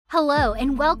Hello,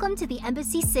 and welcome to the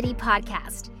Embassy City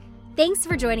podcast. Thanks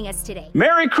for joining us today.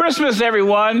 Merry Christmas,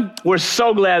 everyone. We're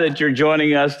so glad that you're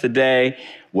joining us today,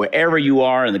 wherever you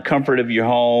are, in the comfort of your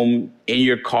home, in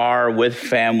your car, with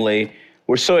family.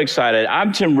 We're so excited.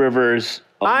 I'm Tim Rivers.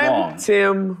 I'm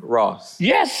Tim Ross.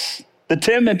 Yes, the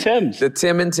Tim and Tims. The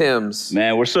Tim and Tims.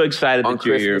 Man, we're so excited on that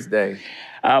you're Christmas here.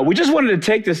 Day. We just wanted to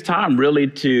take this time really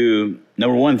to,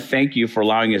 number one, thank you for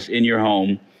allowing us in your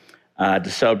home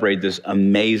to celebrate this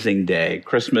amazing day.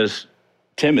 Christmas,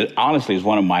 Tim, honestly is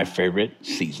one of my favorite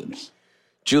seasons.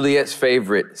 Juliet's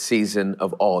favorite season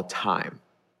of all time.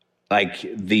 Like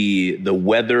the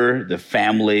weather, the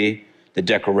family, the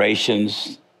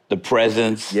decorations, the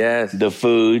presents, yes, the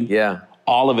food. Yeah.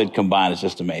 All of it combined is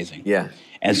just amazing. Yeah.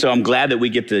 And so I'm glad that we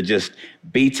get to just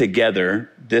be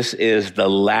together. This is the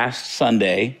last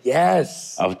Sunday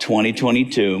of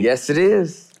 2022. Yes, it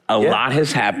is. A lot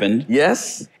has happened.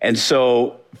 Yes. And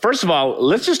so, first of all,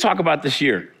 let's just talk about this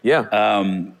year. Yeah.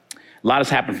 A lot has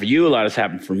happened for you. A lot has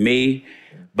happened for me.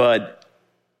 But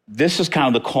this is kind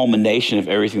of the culmination of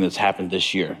everything that's happened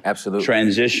this year. Absolutely.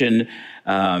 Transition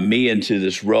me into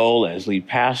this role as lead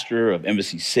pastor of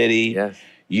Embassy City. Yes.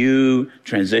 You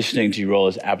transitioning to your role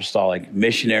as apostolic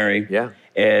missionary. Yeah.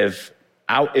 If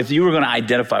you were going to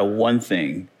identify one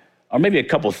thing, or maybe a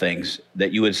couple things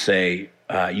that you would say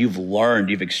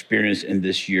you've experienced in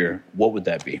this year, what would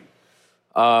that be?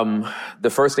 The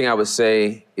first thing I would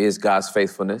say is God's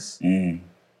faithfulness.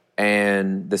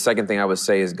 And the second thing I would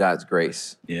say is God's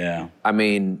grace. Yeah. I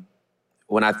mean,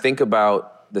 when I think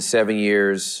about the 7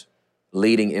 years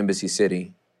leading Embassy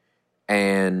City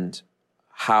and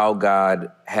how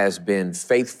God has been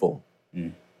faithful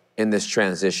in this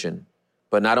transition,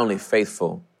 but not only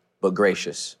faithful, but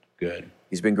gracious. Good.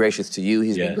 He's been gracious to you.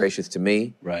 He's been gracious to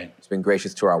me. Right. He's been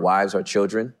gracious to our wives, our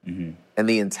children, and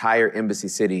the entire Embassy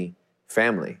City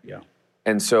family. Yeah.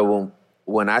 And so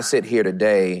when I sit here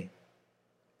today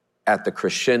at the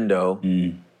crescendo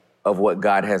of what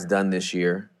God has done this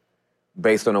year,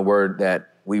 based on a word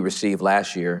that we received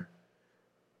last year,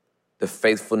 the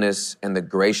faithfulness and the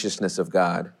graciousness of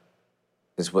God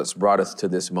is what's brought us to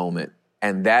this moment.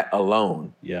 And that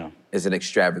alone is an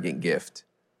extravagant gift.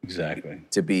 Exactly.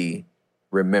 To be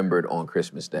remembered on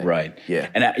Christmas Day. Right. Yeah.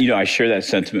 And I share that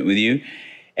sentiment with you.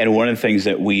 And one of the things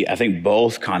that I think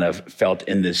both kind of felt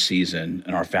in this season,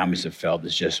 and our families have felt,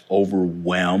 is just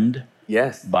overwhelmed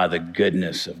by the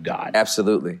goodness of God.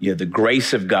 Absolutely. The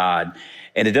grace of God.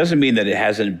 And it doesn't mean that it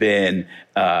hasn't been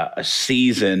a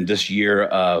season this year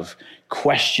of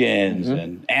questions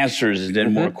and answers, and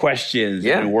then more questions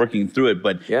and working through it.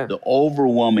 But the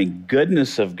overwhelming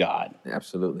goodness of God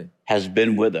has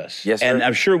been with us. Yes, sir. And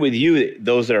I'm sure with you,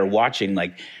 those that are watching,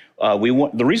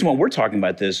 the reason why we're talking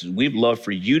about this is we'd love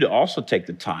for you to also take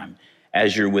the time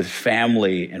as you're with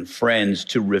family and friends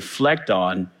to reflect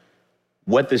on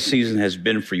what this season has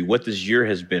been for you, what this year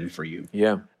has been for you.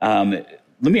 Yeah.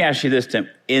 Let me ask you this, Tim.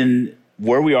 In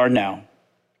where we are now,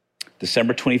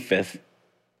 December 25th,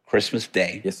 Christmas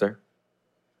Day. Yes, sir.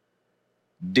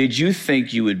 Did you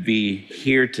think you would be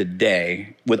here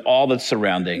today with all that's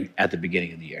surrounding at the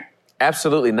beginning of the year?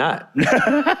 Absolutely not.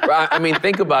 I mean,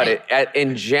 think about it.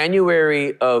 In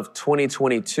January of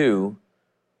 2022,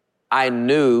 I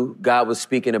knew God was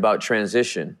speaking about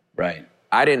transition. Right.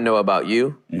 I didn't know about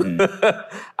you.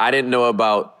 I didn't know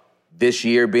about this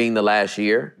year being the last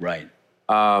year. Right.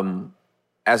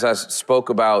 As I spoke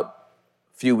about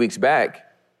a few weeks back,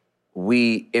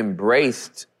 we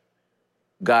embraced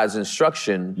God's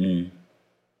instruction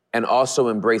and also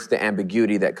embraced the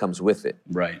ambiguity that comes with it.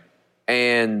 Right.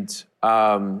 And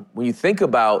when you think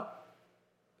about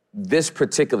this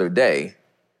particular day,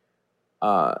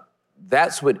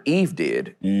 that's what Eve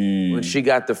did when she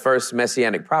got the first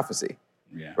messianic prophecy,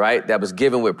 right? That was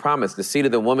given with promise. The seed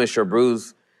of the woman shall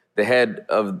bruise the head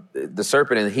of the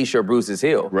serpent, and he shall bruise his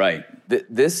heel. Right.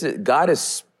 God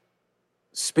is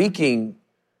speaking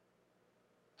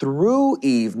through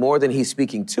Eve more than he's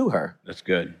speaking to her. That's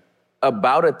good.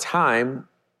 About a time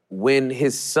when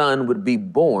his son would be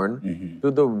born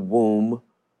through the womb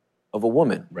of a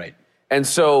woman. Right. And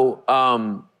so,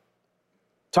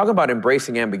 talk about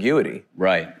embracing ambiguity.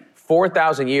 Right.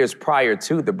 4,000 years prior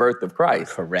to the birth of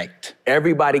Christ. Correct.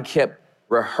 Everybody kept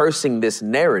rehearsing this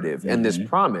narrative and this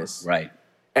promise. Right.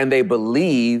 And they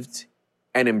believed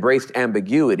and embraced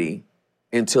ambiguity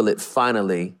until it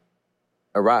finally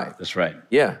arrived. That's right.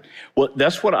 Yeah. Well,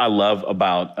 that's what I love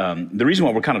about the reason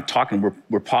why we're kind of talking,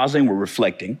 we're pausing, we're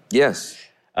reflecting. Yes.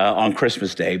 On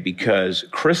Christmas Day, because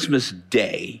Christmas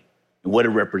Day, what it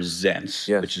represents,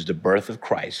 which is the birth of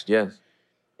Christ,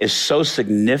 is so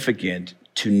significant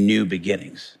to new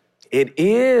beginnings. It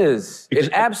is. Because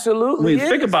it absolutely is.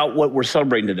 Think about what we're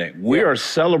celebrating today. We are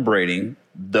celebrating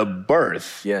the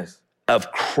birth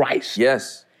of Christ.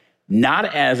 Yes. Not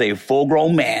as a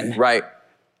full-grown man. Right.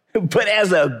 But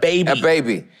as a baby. A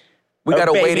baby. We got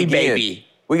to wait again. Baby.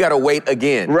 We got to wait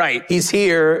again. Right. He's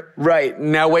here. Right.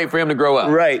 Now wait for him to grow up.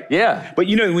 Right. Yeah. But,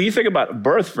 when you think about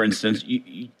birth, for instance,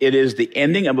 it is the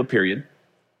ending of a period,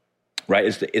 right?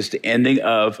 It's the ending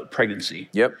of pregnancy.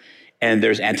 Yep. And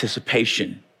there's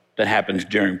anticipation that happens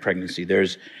during pregnancy.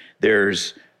 There's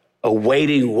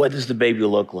awaiting, what does the baby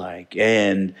look like?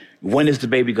 And when is the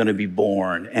baby going to be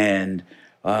born? And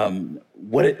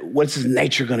what's his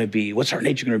nature going to be? What's our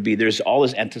nature going to be? There's all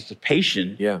this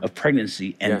anticipation of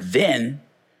pregnancy. And then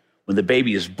when the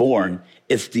baby is born,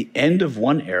 it's the end of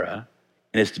one era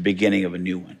and it's the beginning of a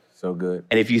new one. So good.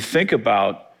 And if you think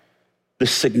about the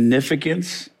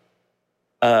significance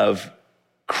of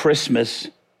Christmas,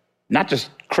 not just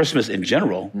Christmas in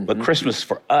general, but Christmas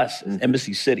for us as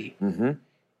Embassy City,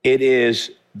 it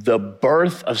is the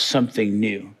birth of something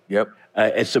new. Yep.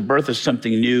 It's the birth of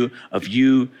something new, of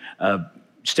you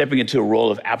stepping into a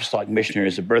role of apostolic missionary.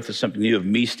 It's the birth of something new, of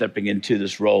me stepping into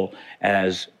this role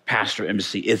as pastor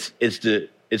Embassy. It's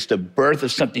the birth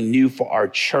of something new for our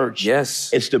church.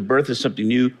 Yes. It's the birth of something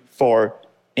new for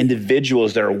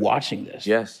individuals that are watching this.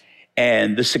 Yes.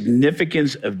 And the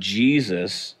significance of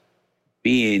Jesus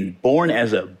being born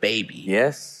as a baby.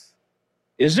 Yes.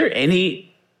 Is there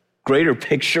any greater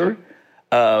picture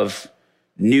of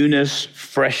newness,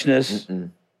 freshness,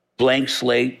 blank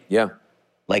slate? Yeah.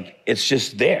 Like, it's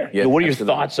just there. Yeah, what are your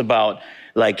absolutely. thoughts about,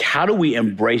 like, how do we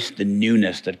embrace the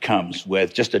newness that comes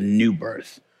with just a new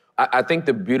birth? I think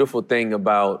the beautiful thing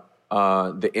about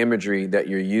the imagery that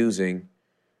you're using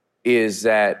is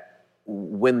that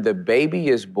when the baby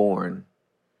is born,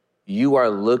 you are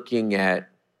looking at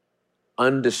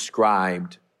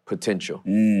undescribed potential.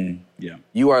 Yeah.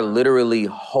 You are literally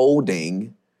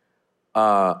holding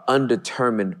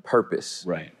undetermined purpose.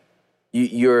 Right.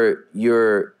 You're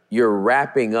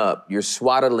wrapping up, you're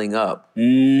swaddling up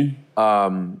the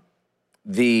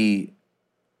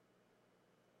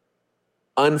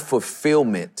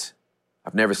unfulfillment.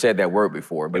 I've never said that word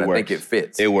before, but I think it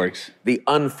fits. It works. The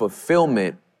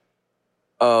unfulfillment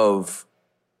of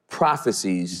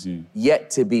prophecies yet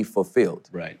to be fulfilled.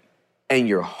 Right. And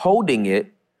you're holding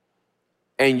it,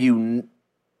 and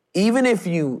even if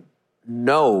you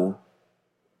know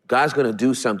God's going to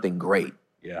do something great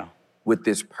with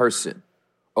this person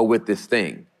or with this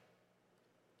thing,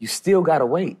 you still got to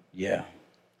wait. Yeah.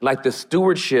 Like the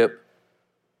stewardship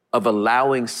of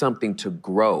allowing something to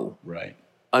grow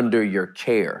under your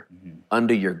care,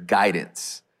 under your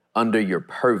guidance, under your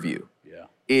purview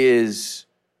is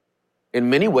in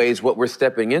many ways what we're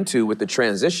stepping into with the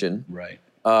transition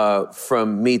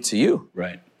from me to you.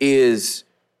 Is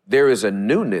there is a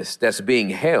newness that's being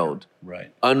held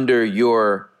under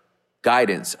your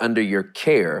guidance, under your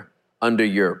care, under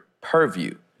your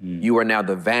purview. You are now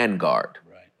the vanguard,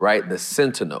 right? The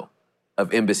sentinel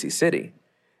of Embassy City.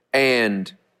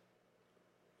 And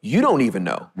you don't even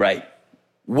know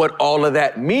what all of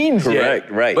that means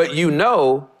yet. Right. But you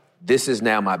know, this is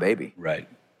now my baby. Right.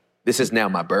 This is now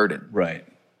my burden. Right.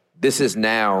 This is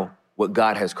now what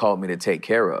God has called me to take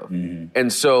care of.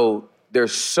 And so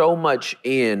there's so much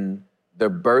in the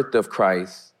birth of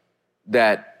Christ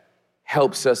that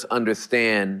helps us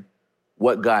understand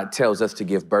what God tells us to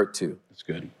give birth to. That's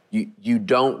good. You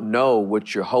don't know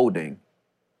what you're holding,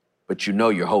 but you know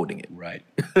you're holding it. Right.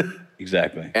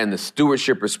 Exactly. And the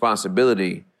stewardship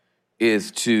responsibility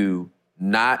is to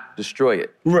not destroy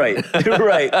it. Right.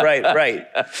 right.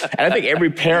 And I think every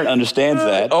parent understands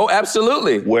that. Oh,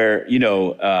 absolutely. Where,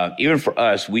 even for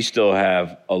us, we still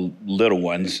have little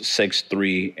ones, 6,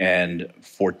 3, and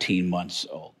 14 months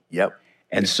old. Yep.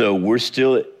 And so we're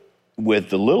still with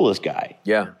the littlest guy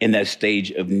in that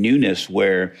stage of newness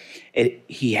where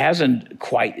he hasn't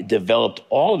quite developed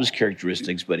all of his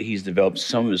characteristics, but he's developed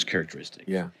some of his characteristics.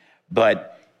 Yeah.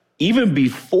 But even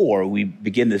before we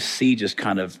begin to see just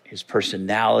kind of his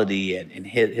personality and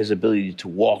his ability to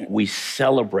walk, we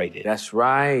celebrated. That's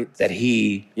right. That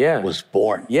he was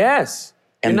born. Yes.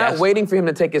 And you're not waiting for him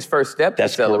to take his first step to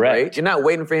celebrate. Correct. You're not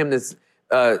waiting for him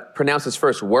to pronounce his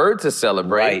first word to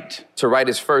celebrate, to write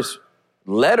his first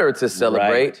letter to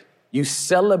celebrate. Right. You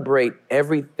celebrate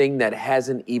everything that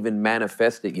hasn't even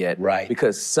manifested yet. Right.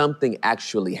 Because something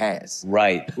actually has.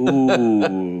 Right.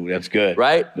 Ooh, that's good.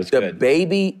 Right? That's the good.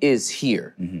 baby is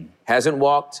here. Hasn't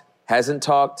walked, hasn't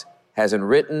talked, hasn't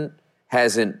written,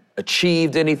 hasn't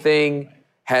achieved anything,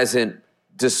 hasn't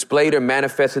displayed or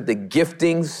manifested the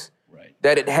giftings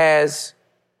that it has,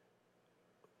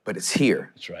 but it's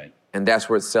here. That's right. And that's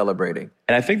worth celebrating.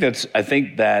 And I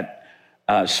think that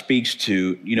speaks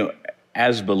to,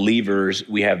 as believers,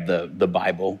 we have the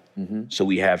Bible, so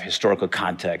we have historical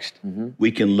context.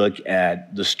 We can look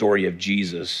at the story of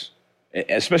Jesus,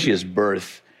 especially his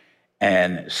birth,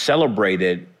 and celebrate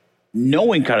it,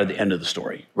 knowing kind of the end of the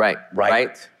story. Right.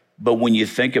 But when you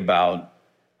think about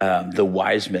the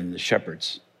wise men, the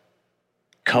shepherds,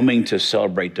 coming to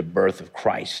celebrate the birth of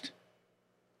Christ,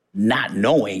 not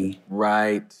knowing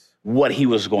what he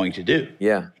was going to do.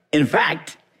 Yeah. In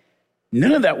fact,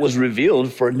 none of that was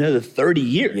revealed for another 30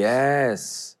 years.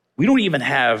 Yes. We don't even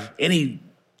have any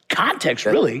context,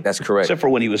 really. That's correct. Except for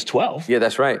when he was 12. Yeah,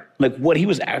 that's right. Like what he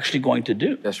was actually going to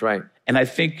do. That's right. And I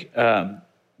think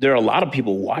there are a lot of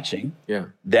people watching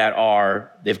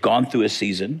that they've gone through a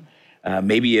season.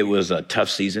 Maybe it was a tough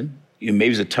season. Maybe it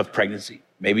was a tough pregnancy.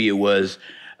 Maybe it was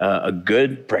a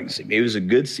good pregnancy. Maybe it was a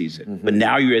good season. But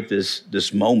now you're at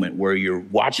this moment where you're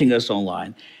watching us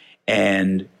online,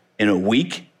 and in a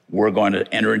week, we're going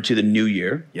to enter into the new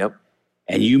year. Yep.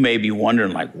 And you may be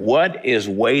wondering, like, what is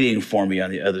waiting for me on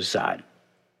the other side?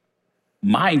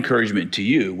 My encouragement to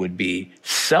you would be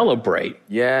celebrate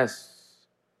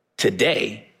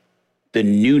today the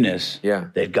newness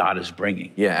that God is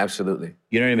bringing. Yeah, absolutely.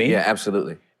 You know what I mean? Yeah,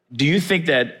 absolutely. Do you think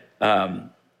that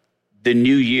the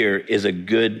new year is a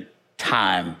good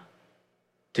time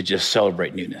to just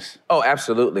celebrate newness? Oh,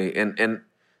 absolutely. And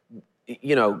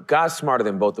God's smarter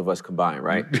than both of us combined,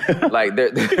 right? Like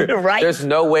there's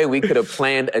no way we could have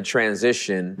planned a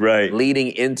transition leading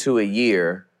into a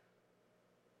year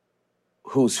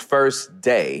whose first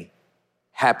day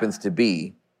happens to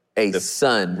be a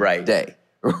Sunday.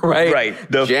 Right.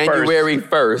 January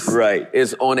 1st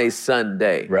is on a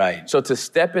Sunday. Right. So to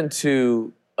step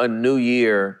into a new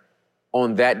year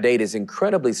on that date is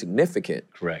incredibly significant.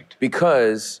 Correct.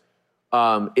 Because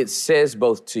it says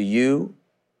both to you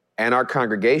and our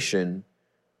congregation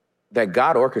that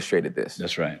God orchestrated this.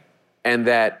 That's right. And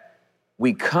that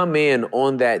we come in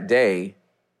on that day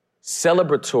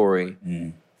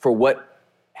celebratory for what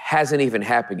hasn't even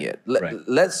happened yet.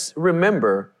 Let's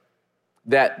remember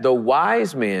that the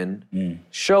wise men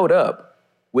showed up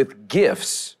with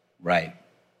gifts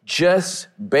just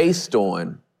based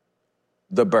on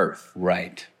the birth.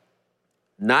 Right.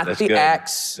 Not That's the good.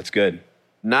 acts. That's good.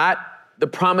 Not the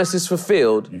promises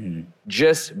fulfilled,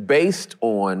 just based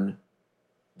on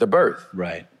the birth.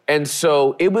 Right. And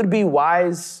so it would be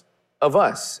wise of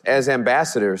us as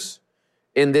ambassadors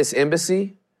in this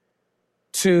embassy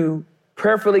to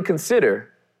prayerfully consider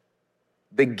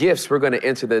the gifts we're going to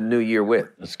enter the new year with.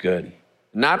 That's good.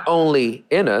 Not only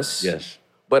in us,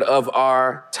 but of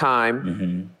our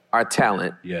time, our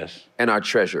talent, and our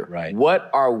treasure. Right. What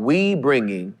are we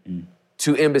bringing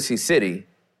to Embassy City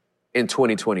in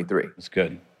 2023? That's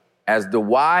good. As the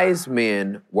wise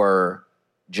men were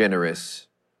generous,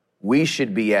 we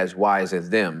should be as wise as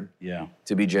them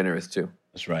to be generous too.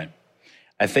 That's right.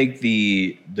 I think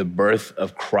the birth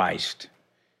of Christ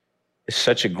is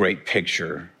such a great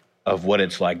picture of what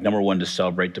it's like, number one, to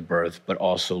celebrate the birth, but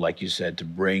also, like you said, to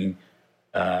bring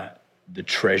the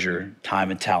treasure, time,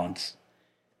 and talents,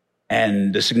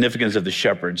 and the significance of the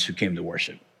shepherds who came to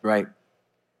worship. Right.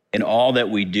 In all that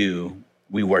we do,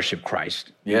 we worship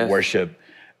Christ. Yes. We worship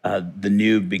the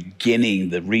new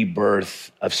beginning, the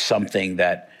rebirth of something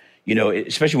that,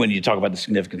 especially when you talk about the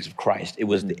significance of Christ, it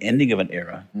was the ending of an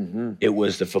era. It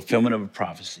was the fulfillment of a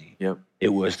prophecy. It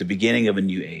was the beginning of a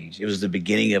new age. It was the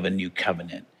beginning of a new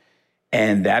covenant.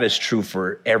 And that is true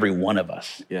for every one of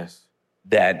us. Yes.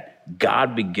 That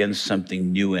God begins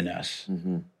something new in us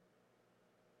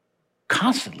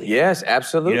constantly. Yes,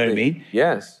 absolutely. You know what I mean?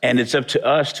 Yes. And it's up to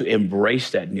us to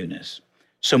embrace that newness.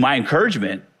 So my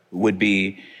encouragement would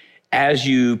be, as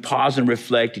you pause and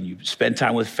reflect and you spend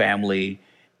time with family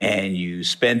and you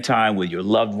spend time with your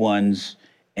loved ones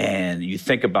and you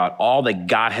think about all that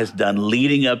God has done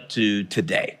leading up to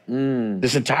today,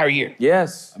 this entire year.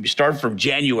 Yes. I mean, start from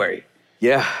January.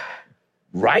 Yeah.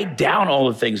 Write down all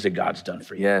the things that God's done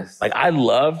for you. Yes. Like, I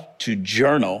love to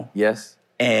journal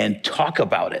and talk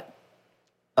about it.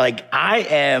 Like, I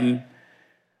am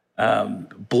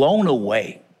blown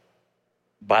away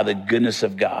by the goodness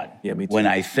of God when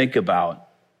I think about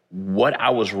what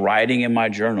I was writing in my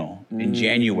journal in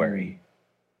January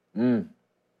and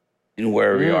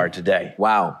where we are today.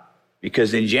 Wow.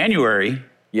 Because in January,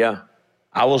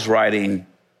 I was writing,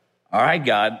 all right,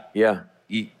 God,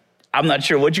 I'm not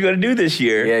sure what you're going to do this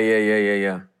year.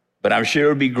 Yeah. But I'm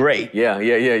sure it'll be great. Yeah.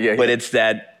 But it's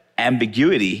that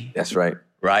ambiguity. That's right.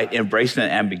 Right? Embracing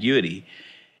that ambiguity.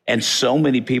 And so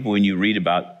many people, when you read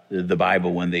about the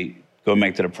Bible, when they go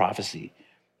back to the prophecy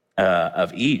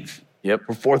of Eve, Yep.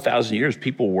 For 4,000 years,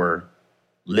 people were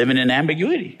living in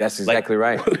ambiguity. That's exactly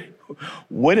right.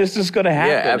 When is this going to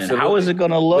happen? Yeah, absolutely. And how is it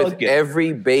going to look? With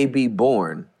every baby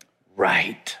born,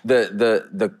 right.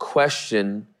 The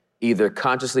question, either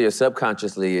consciously or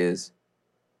subconsciously, is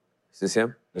this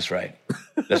him? That's right.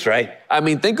 That's right. I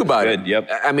mean, think about it. Yep.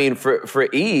 I mean, for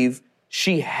Eve,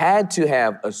 she had to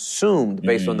have assumed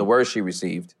based on the word she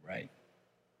received. Right.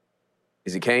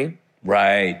 Is it Cain?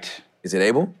 Right. Is it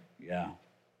Abel? Yeah.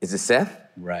 Is it Seth?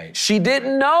 Right. She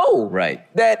didn't know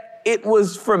that it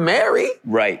was for Mary.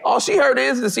 Right. All she heard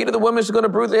is the seed of the woman is going to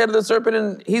bruise the head of the serpent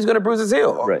and he's going to bruise his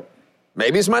heel. Right.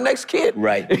 Maybe it's my next kid.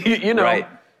 Right. You know? Right.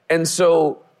 And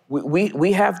so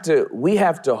we have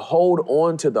to hold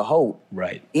on to the hope.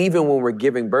 Right. Even when we're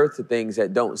giving birth to things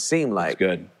that don't seem like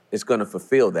it's going to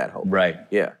fulfill that hope. Right.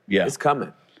 Yeah. Yeah. It's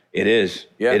coming. It is.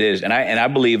 Yeah. It is. And I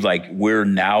believe like we're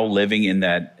now living in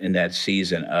that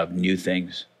season of new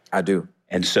things. I do.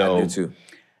 And so I do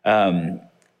too.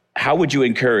 How would you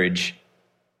encourage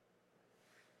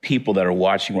people that are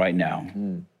watching right now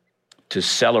to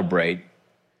celebrate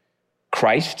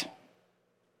Christ,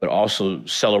 but also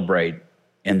celebrate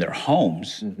in their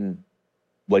homes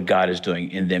what God is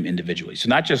doing in them individually? So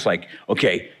not just like,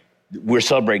 okay, we're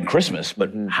celebrating Christmas,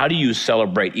 but how do you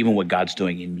celebrate even what God's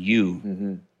doing in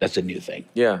you? That's a new thing.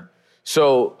 Yeah.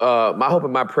 So my hope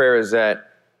and my prayer is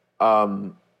that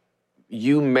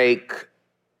you make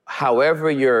however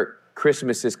your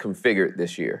Christmas is configured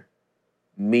this year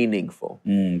meaningful.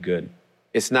 Good.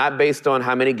 It's not based on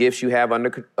how many gifts you have under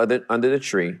the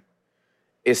tree.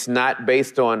 It's not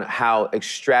based on how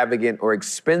extravagant or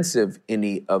expensive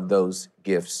any of those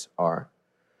gifts are.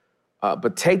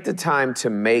 But take the time to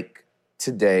make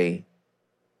today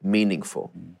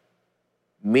meaningful.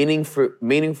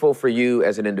 Meaningful for you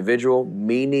as an individual,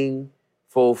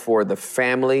 meaningful for the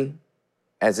family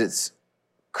as it's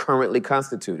currently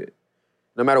constituted.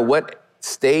 No matter what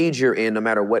stage you're in, no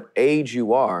matter what age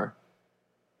you are,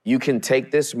 you can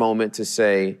take this moment to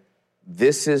say,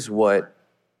 this is what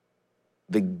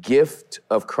the gift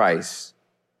of Christ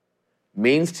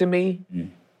means to me,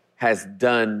 has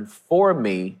done for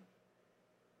me,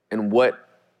 and what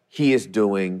he is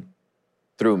doing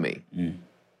through me.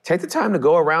 Take the time to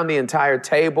go around the entire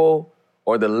table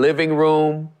or the living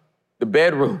room, the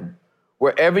bedroom,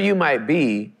 wherever you might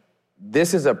be.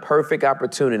 This is a perfect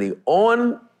opportunity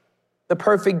on the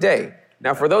perfect day.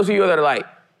 Now, for those of you that are like,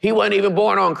 he wasn't even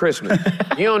born on Christmas.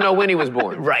 You don't know when he was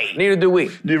born. Right. Neither do we.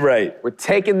 You're right. We're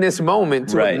taking this moment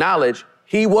to acknowledge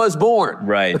he was born.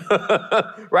 Right.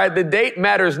 Right? The date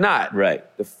matters not. Right.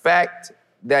 The fact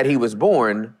that he was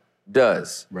born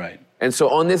does. Right. And so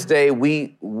on this day,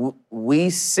 we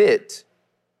sit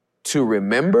to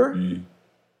remember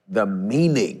the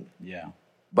meaning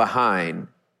behind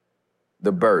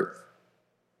the birth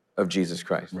of Jesus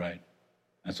Christ. Right.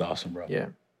 That's awesome, bro. Yeah.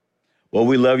 Well,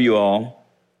 we love you all,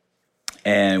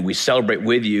 and we celebrate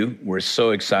with you. We're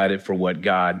so excited for what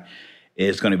God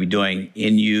is going to be doing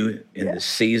in you in this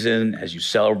season, as you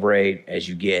celebrate, as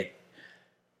you get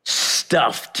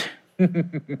stuffed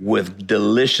with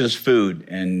delicious food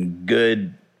and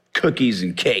good cookies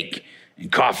and cake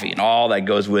and coffee and all that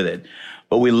goes with it.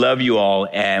 But we love you all,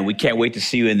 and we can't wait to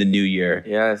see you in the new year.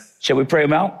 Yes. Shall we pray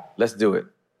them out? Let's do it.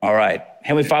 All right.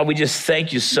 Heavenly Father, we just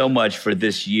thank you so much for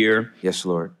this year. Yes,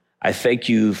 Lord. I thank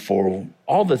you for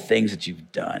all the things that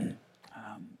you've done.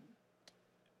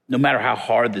 No matter how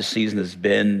hard this season has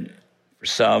been, for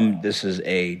some, this is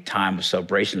a time of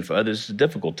celebration. For others, it's a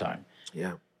difficult time.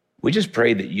 Yeah. We just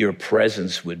pray that your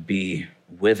presence would be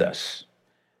with us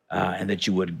and that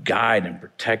you would guide and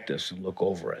protect us and look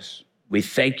over us. We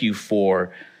thank you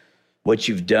for what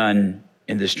you've done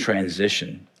in this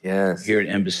transition here at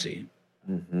Embassy.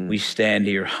 We stand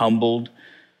here humbled,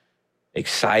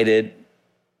 excited,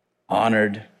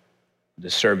 honored to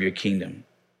serve your kingdom.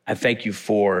 I thank you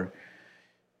for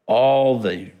all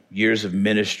the years of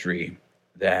ministry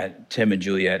that Tim and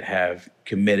Juliet have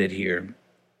committed here,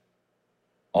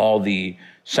 all the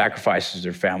sacrifices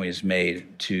their family has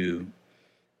made to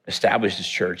establish this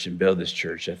church and build this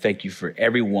church. I thank you for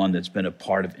everyone that's been a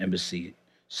part of Embassy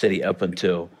City up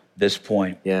until this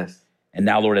point. Yes. And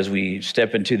now, Lord, as we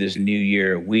step into this new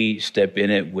year, we step in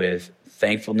it with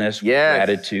thankfulness, with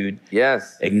gratitude,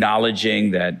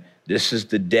 acknowledging that this is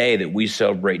the day that we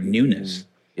celebrate newness.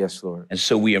 Yes, Lord. And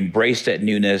so we embrace that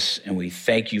newness and we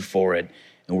thank you for it.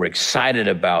 And we're excited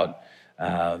about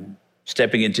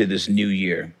stepping into this new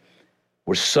year.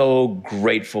 We're so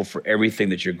grateful for everything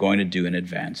that you're going to do in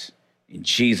advance. In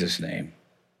Jesus' name,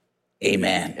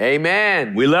 amen.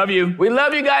 Amen. We love you. We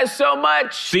love you guys so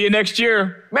much. See you next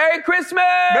year. Merry Christmas.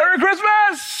 Merry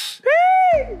Christmas.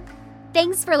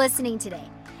 Thanks for listening today.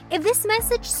 If this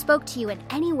message spoke to you in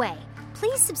any way,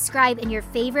 please subscribe in your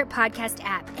favorite podcast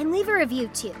app and leave a review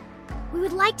too. We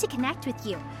would like to connect with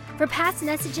you. For past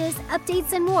messages,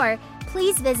 updates, and more,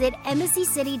 please visit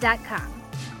embassycity.com.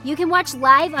 You can watch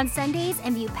live on Sundays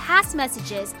and view past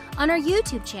messages on our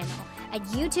YouTube channel at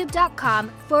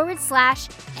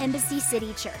youtube.com/Embassy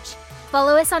City Church.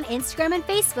 Follow us on Instagram and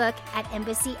Facebook at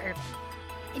Embassy Urban.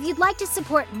 If you'd like to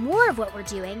support more of what we're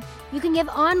doing, you can give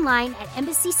online at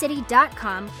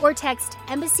embassycity.com or text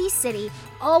Embassy City,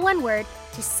 all one word,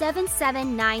 to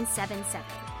 77977.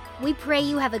 We pray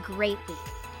you have a great week.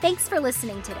 Thanks for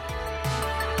listening today.